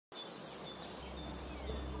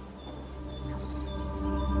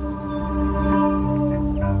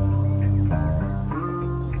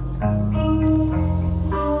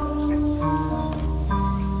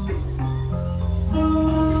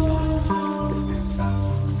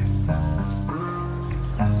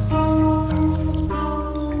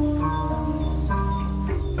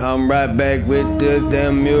I'm right back with this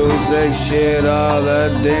damn music shit all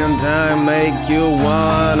the damn time. Make you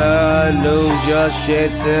wanna lose your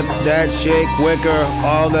shit, sip that shit quicker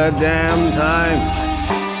all the damn time.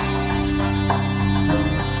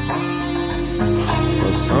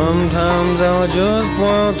 But sometimes I just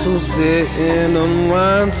want to sit and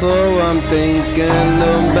unwind, so I'm thinking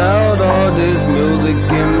about all this music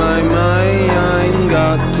in my mind. I ain't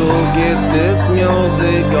got to get this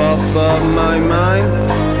music off of my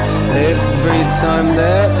mind. Every time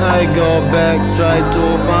that I go back, try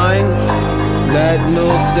to find that new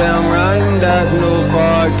damn rhyme, that new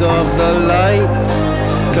part of the light.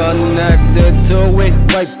 Connected to it,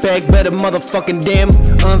 right back, better motherfucking damn.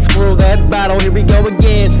 Unscrew that bottle, here we go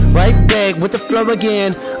again. Right back with the flow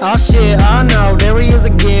again. Oh shit, oh no, there he is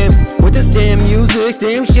again. With this damn music,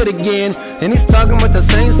 damn shit again. And he's talking about the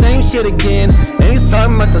same shit again. And he's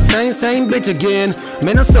talking about the same bitch again.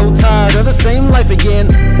 Man, I'm so tired of the same life again.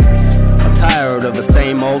 I'm tired of the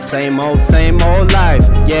same old life,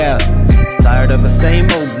 yeah. Tired of the same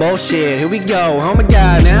old bullshit. Here we go, oh my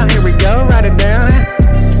god, now here we go, write it down.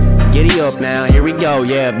 Giddy up now, here we go,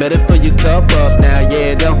 yeah. Better fill your cup up now,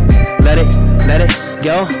 yeah. Don't let it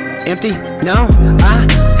go empty, no, I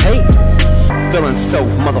hate feeling so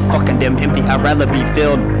motherfucking damn empty. I'd rather be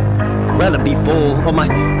filled, rather be full. Oh my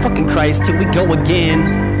fucking Christ, here we go again.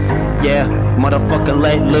 Yeah, motherfucker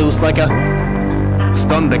let loose like a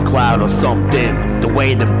thundercloud or something. The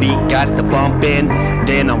way the beat got the bump in,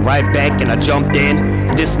 then I'm right back and I jumped in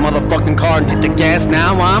this motherfucking car and hit the gas.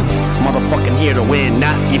 Now I'm motherfucking here to win,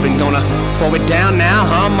 not even gonna slow it down now,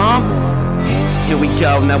 huh mom? Here we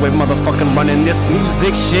go, now we're motherfucking running this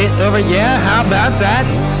music shit over, yeah, how about that?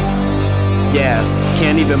 Yeah,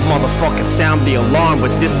 can't even motherfucking sound the alarm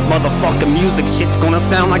with this motherfucking music shit. Gonna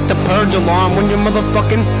sound like the purge alarm when you're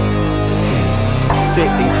motherfucking sit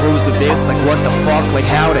and cruise to this. Like what the fuck, like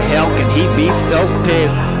how the hell can he be so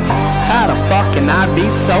pissed? How the fuck can I be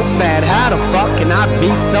so mad? How the fuck can I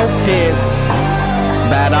be so pissed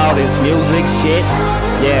about all this music shit?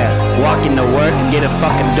 Yeah, walking to work and get a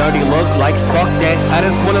fucking dirty look like fuck that. I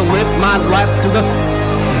just wanna live my life to the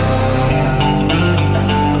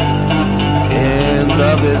ends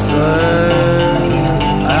of this earth.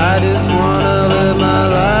 I just wanna live my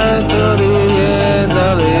life to the ends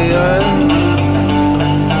of the earth.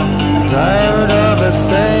 Tired of the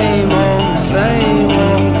same old.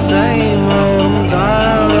 I'm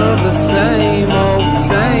tired of the same old.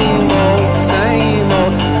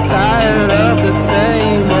 Tired of the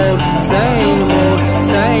same old.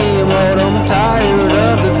 I'm tired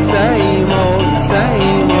of the same old.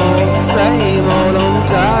 I'm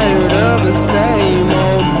tired of the same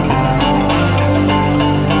old.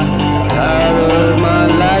 Tired of my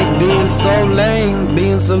life being so lame,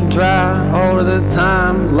 being so dry all of the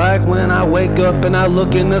time. Like when I wake up and I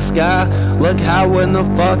look in the sky, look how in the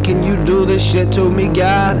fuck can you do this shit to me,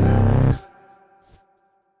 God?